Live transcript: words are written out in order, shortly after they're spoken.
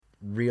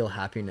real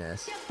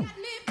happiness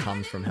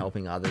comes from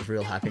helping others.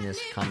 Real happiness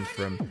comes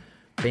from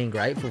being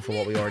grateful for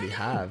what we already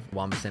have.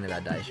 1% of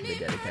our day should be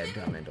dedicated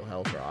to our mental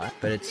health, right?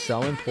 But it's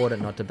so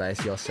important not to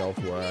base your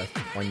self-worth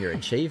on your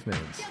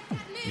achievements.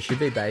 You should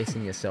be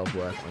basing your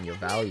self-worth on your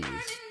values.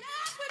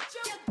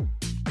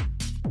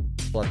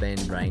 I've been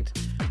ranked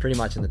pretty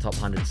much in the top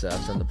 100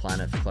 surfs on the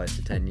planet for close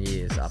to 10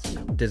 years up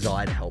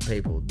desire to help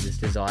people, this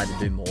desire to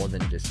do more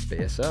than just be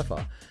a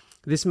surfer.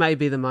 This may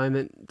be the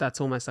moment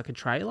that's almost like a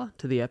trailer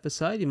to the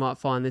episode. You might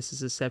find this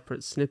as a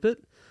separate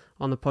snippet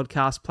on the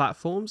podcast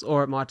platforms,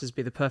 or it might just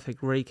be the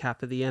perfect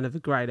recap at the end of a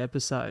great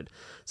episode.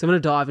 So I'm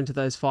going to dive into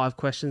those 5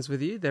 questions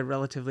with you. They're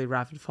relatively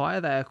rapid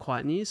fire. They are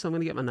quite new, so I'm going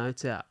to get my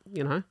notes out,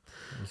 you know.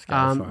 Let's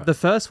go for it. The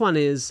first one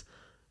is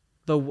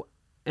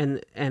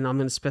and I'm going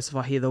to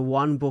specify here the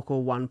one book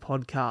or one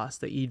podcast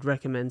that you'd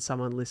recommend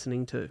someone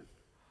listening to.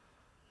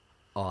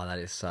 Oh, that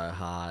is so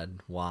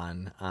hard.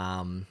 One.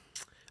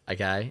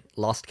 Okay.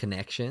 Lost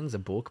Connections, a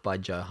book by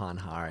Johan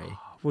Hari.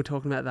 We're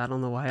talking about that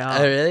on the way up.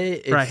 Oh,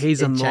 really? Bro,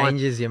 he's a mind.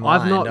 Changes your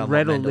mind. I've not on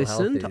read what or mental health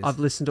listened. is. I've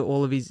listened to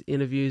all of his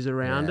interviews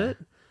around Yeah. it.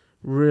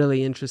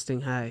 Really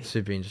interesting, hey?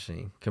 Super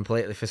interesting.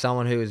 Completely. For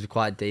someone who is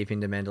quite deep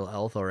into mental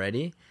health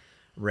already,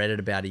 read it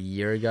about a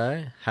year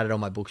ago, had it on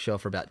my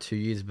bookshelf for about 2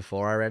 years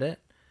before I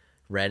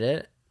read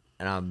it,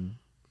 and I'm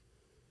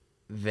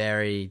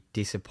very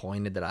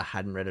disappointed that I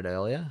hadn't read it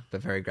earlier,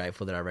 but very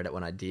grateful that I read it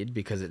when I did,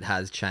 because it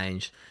has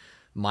changed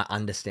my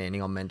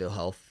understanding on mental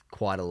health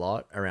quite a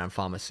lot, around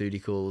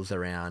pharmaceuticals,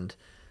 around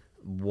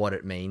what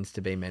it means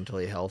to be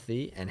mentally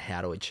healthy and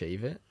how to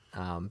achieve it.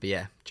 But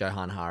yeah,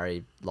 Johan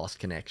Hari, Lost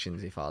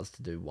Connections, if I was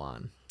to do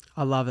one.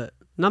 I love it.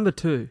 Number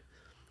 2,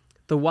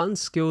 the one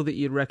skill that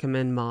you'd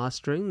recommend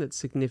mastering that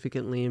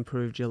significantly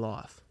improved your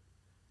life.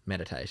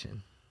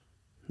 Meditation.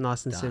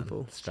 Nice and Done.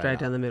 simple. Straight Straight up.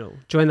 down the middle.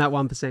 Join that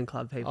 1%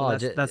 club, people. Oh,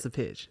 That's the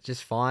pitch.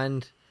 Just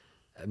find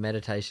a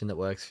meditation that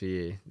works for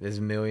you. There's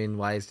a million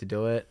ways to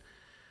do it.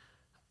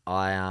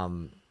 I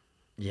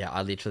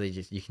literally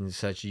just, you can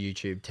search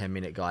YouTube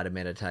 10-minute guided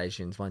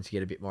meditations. Once you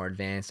get a bit more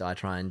advanced, I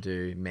try and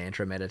do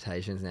mantra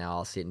meditations now.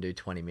 I'll sit and do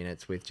 20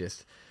 minutes with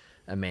just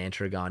a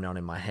mantra going on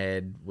in my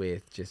head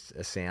with just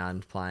a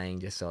sound playing,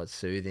 just so it's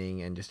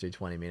soothing, and just do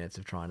 20 minutes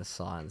of trying to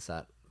silence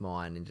that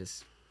mind and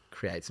just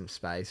create some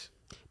space.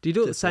 Do you do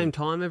it at the same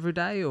time every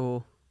day,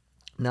 or?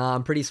 No,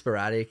 I'm pretty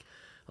sporadic.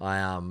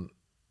 I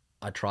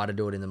try to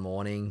do it in the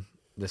morning.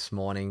 This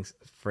morning,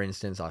 for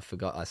instance, I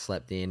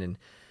slept in, and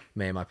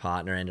me and my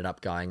partner ended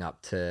up going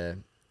up to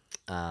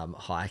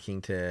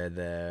hiking to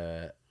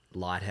the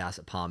lighthouse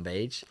at Palm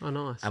Beach. Oh,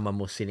 nice. And when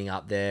we're sitting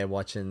up there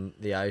watching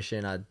the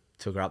ocean, I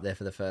took her up there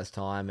for the first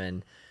time,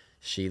 and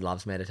she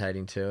loves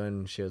meditating too.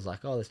 And she was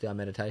like, oh, let's do our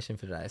meditation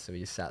for today. So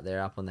we just sat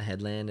there up on the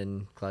headland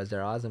and closed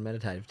our eyes and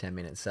meditated for 10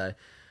 minutes. So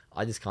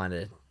I just kind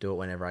of do it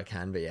whenever I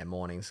can. But yeah,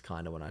 morning's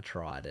kind of when I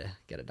try to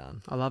get it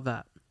done. I love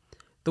that.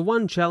 The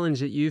one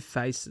challenge that you've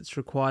faced that's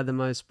required the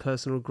most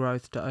personal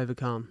growth to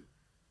overcome.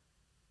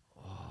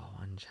 Oh,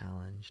 one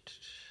challenge.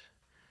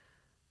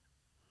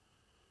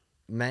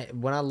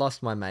 When I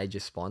lost my major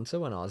sponsor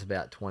when I was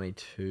about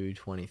 22,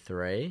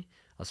 23,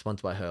 I was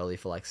sponsored by Hurley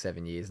for like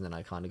 7 years, and then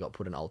I kind of got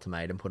put an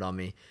ultimatum put on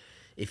me.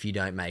 If you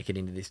don't make it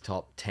into this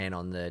top 10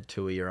 on the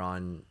tour you're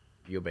on,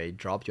 you'll be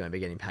dropped. You won't be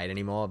getting paid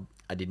anymore.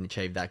 I didn't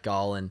achieve that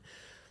goal, and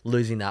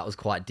losing that was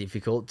quite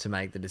difficult to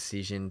make the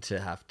decision to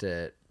have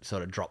to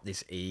sort of drop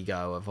this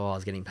ego of, I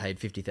was getting paid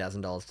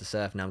 $50,000 to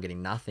surf. Now I'm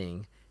getting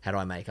nothing. How do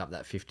I make up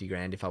that 50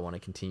 grand if I want to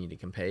continue to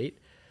compete?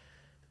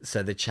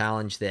 So the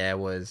challenge there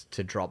was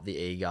to drop the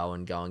ego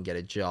and go and get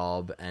a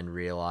job and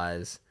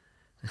realize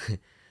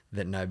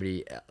that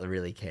nobody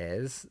really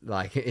cares.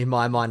 Like in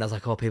my mind, I was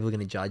like, oh, people are going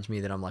to judge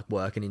me that I'm like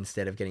working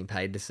instead of getting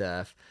paid to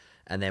surf.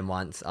 And then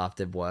once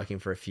after working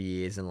for a few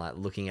years and like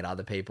looking at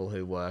other people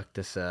who work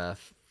to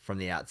surf from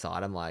the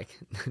outside, I'm like,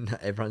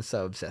 everyone's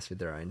so obsessed with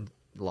their own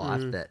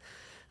life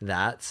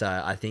that. So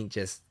I think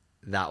just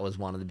that was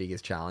one of the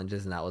biggest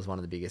challenges, and that was one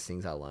of the biggest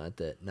things I learned,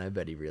 that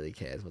nobody really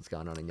cares what's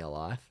going on in your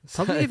life.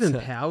 Probably even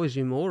empowers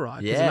you more,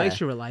 right? Because it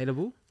makes you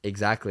relatable.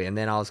 Exactly. And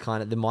then I was my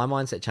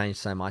mindset changed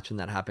so much when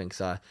that happened,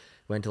 because I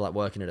went to like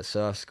working at a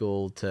surf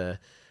school to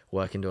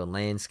working doing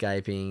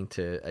landscaping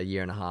to a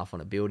year and a half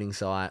on a building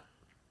site.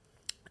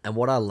 And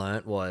what I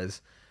learned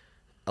was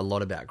a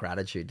lot about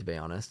gratitude, to be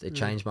honest. It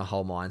changed my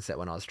whole mindset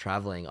when I was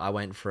traveling. I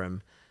went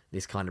from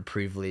this kind of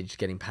privilege,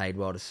 getting paid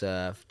well to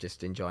surf,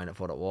 just enjoying it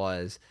for what it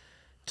was,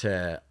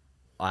 to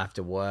I have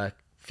to work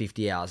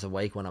 50 hours a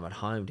week when I'm at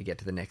home to get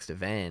to the next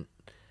event.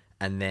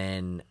 And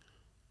then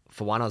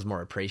for one, I was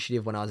more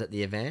appreciative when I was at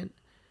the event,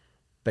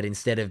 but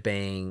instead of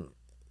being,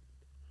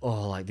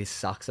 oh, like this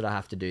sucks that I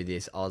have to do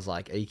this, I was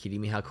like, are you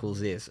kidding me? How cool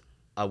is this?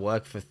 I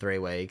work for 3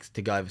 weeks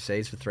to go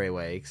overseas for 3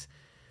 weeks,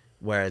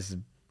 whereas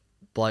the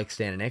bloke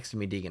standing next to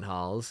me digging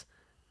holes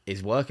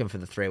is working for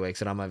the 3 weeks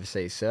that I'm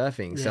overseas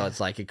surfing. Yeah. So it's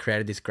like, it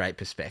created this great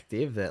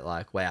perspective that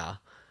like, wow,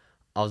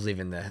 I was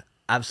living the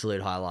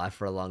absolute high life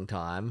for a long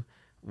time,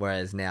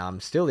 whereas now I'm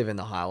still living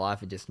the high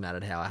life. It just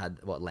mattered how I had,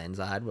 what lens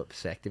I had, what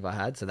perspective I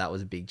had. So that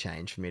was a big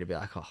change for me to be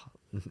like, oh,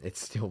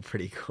 it's still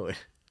pretty good.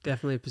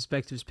 Definitely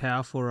perspective's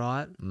powerful,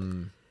 right?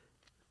 Mm.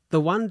 The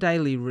one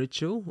daily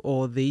ritual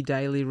or the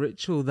daily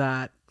ritual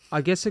that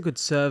I guess it could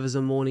serve as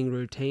a morning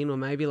routine or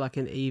maybe like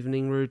an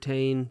evening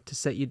routine to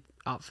set you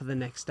up for the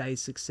next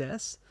day's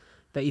success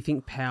that you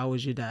think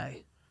powers your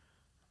day.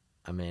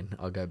 I mean,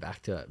 I'll go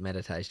back to it.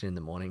 Meditation in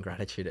the morning,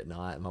 gratitude at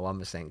night. My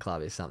 1%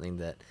 Club is something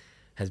that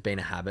has been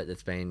a habit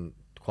that's been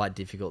quite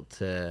difficult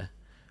to...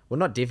 Well,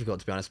 not difficult,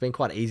 to be honest. It's been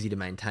quite easy to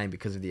maintain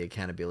because of the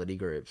accountability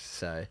groups.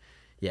 So,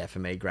 yeah, for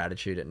me,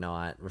 gratitude at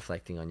night,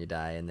 reflecting on your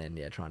day, and then,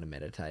 yeah, trying to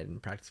meditate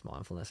and practice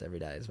mindfulness every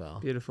day as well.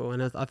 Beautiful.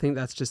 And I think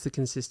that's just the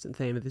consistent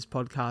theme of this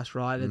podcast,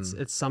 right?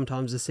 It's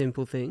sometimes the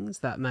simple things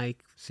that make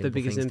the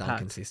biggest things impact. done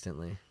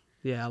consistently.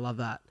 Yeah, I love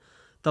that.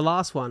 The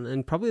last one,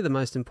 and probably the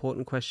most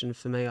important question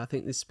for me, I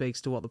think this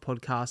speaks to what the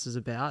podcast is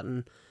about,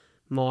 and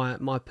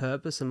my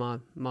purpose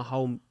and my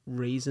whole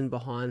reason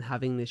behind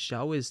having this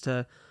show is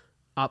to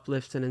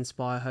uplift and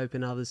inspire hope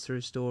in others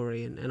through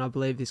story. And I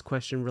believe this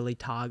question really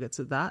targets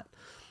at that.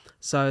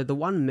 So the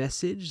one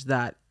message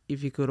that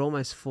if you could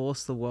almost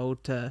force the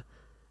world to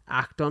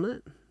act on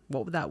it,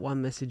 what would that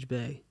one message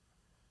be?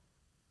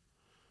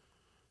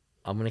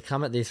 I'm going to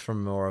come at this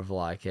from more of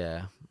like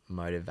a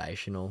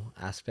motivational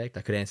aspect.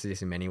 I could answer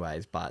this in many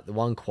ways, but the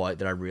one quote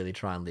that I really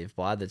try and live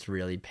by that's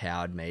really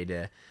powered me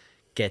to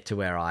get to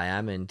where I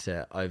am and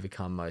to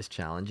overcome most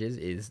challenges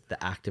is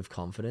the act of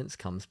confidence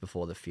comes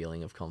before the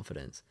feeling of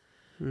confidence.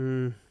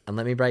 And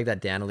let me break that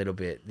down a little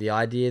bit. The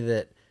idea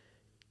that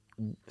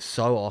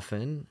so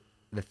often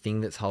the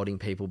thing that's holding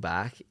people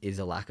back is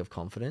a lack of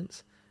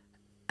confidence,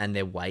 and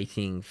they're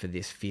waiting for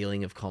this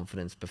feeling of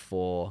confidence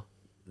before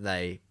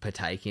they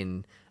partake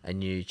in a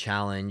new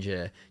challenge,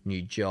 a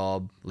new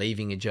job,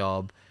 leaving a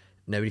job.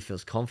 Nobody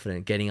feels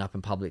confident getting up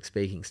in public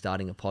speaking,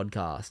 starting a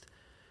podcast.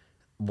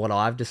 What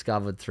I've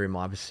discovered through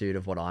my pursuit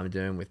of what I'm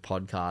doing with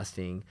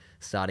podcasting,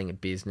 starting a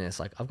business,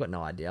 like I've got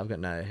no idea. I've got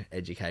no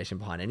education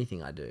behind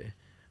anything I do.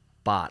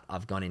 But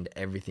I've gone into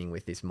everything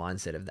with this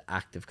mindset of the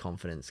act of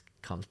confidence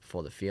comes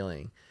before the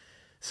feeling.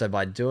 So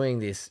by doing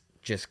this,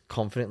 just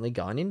confidently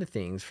going into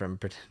things from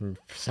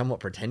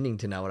somewhat pretending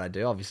to know what I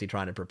do, obviously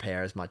trying to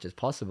prepare as much as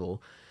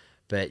possible,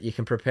 but you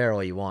can prepare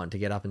all you want to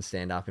get up and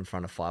stand up in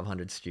front of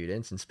 500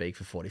 students and speak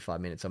for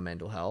 45 minutes on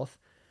mental health.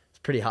 It's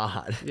pretty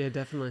hard. Yeah,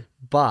 definitely.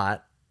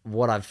 But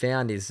what I've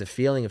found is the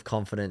feeling of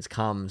confidence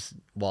comes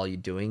while you're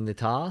doing the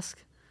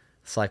task.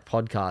 It's like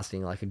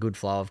podcasting, like a good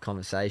flow of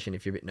conversation.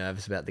 If you're a bit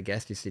nervous about the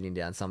guest you're sitting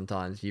down,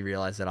 sometimes you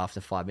realize that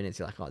after 5 minutes,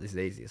 you're like, oh, this is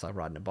easy. It's like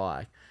riding a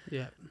bike.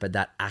 Yeah. But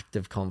that act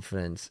of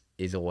confidence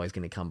is always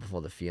going to come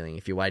before the feeling.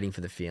 If you're waiting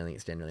for the feeling,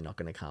 it's generally not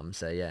going to come.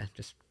 So yeah,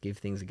 just give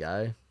things a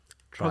go.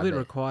 Probably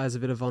requires a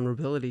bit of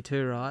vulnerability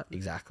too, right?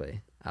 Exactly.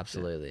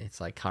 Absolutely. Yeah.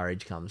 It's like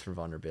courage comes from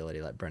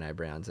vulnerability. Like Brené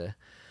Brown's a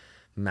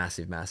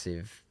massive,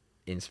 massive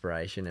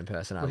inspiration and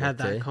person. We had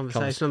that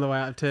conversation on the way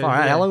up too. All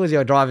right, how long was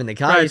your drive in the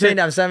car? Bro, you seem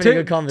to have so many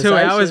good conversations. 2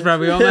 hours, bro.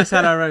 We almost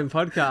had our own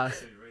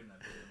podcast.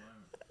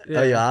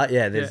 Oh, you are?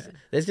 Yeah,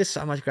 there's just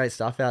so much great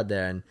stuff out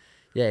there. And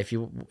yeah, if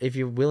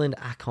you're willing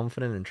to act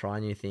confident and try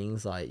new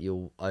things, like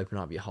you'll open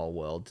up your whole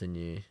world to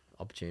new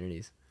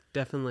opportunities.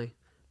 Definitely.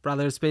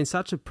 Brother, it's been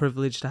such a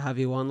privilege to have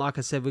you on. Like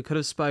I said, we could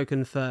have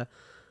spoken for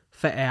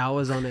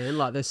hours on end.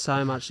 Like there's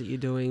so much that you're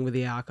doing with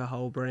the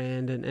alcohol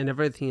brand and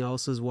everything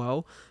else as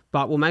well.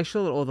 But we'll make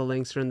sure that all the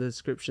links are in the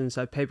description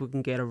so people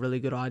can get a really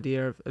good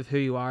idea of who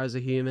you are as a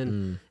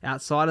human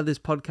outside of this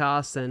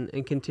podcast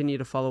and continue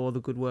to follow all the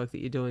good work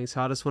that you're doing.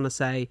 So I just want to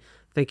say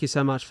thank you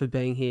so much for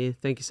being here.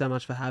 Thank you so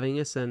much for having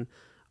us. And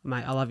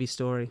mate, I love your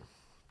story.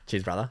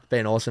 Cheers, brother.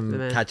 Been awesome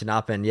catching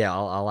up. And yeah,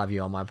 I'll have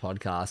you on my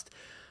podcast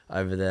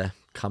over the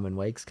coming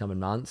weeks, coming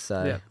months.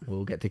 So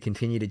we'll get to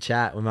continue to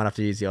chat. We might have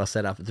to use your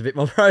setup. It's a bit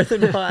more pro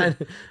than mine.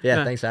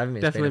 Thanks for having me.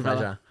 It's Definitely, been a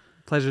pleasure. Brother.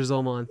 Pleasure is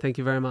all mine. Thank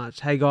you very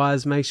much. Hey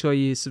guys, make sure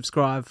you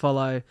subscribe,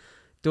 follow,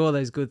 do all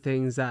those good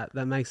things that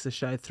makes the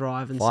show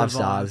thrive and 5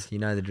 survive. stars, you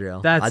know the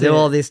drill. That's I do it.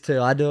 all this too.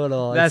 I do it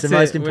all. That's it's the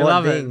most it. We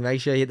important love thing. it.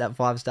 Make sure you hit that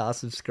 5-star,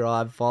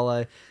 subscribe,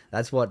 follow.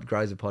 That's what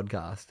grows a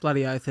podcast.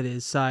 Bloody oath it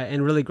is. So,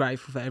 and really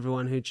grateful for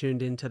everyone who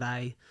tuned in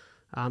today.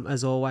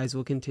 As always,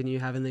 we'll continue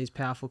having these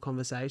powerful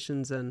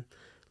conversations and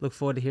look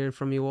forward to hearing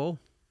from you all.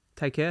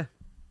 Take care.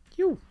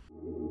 You.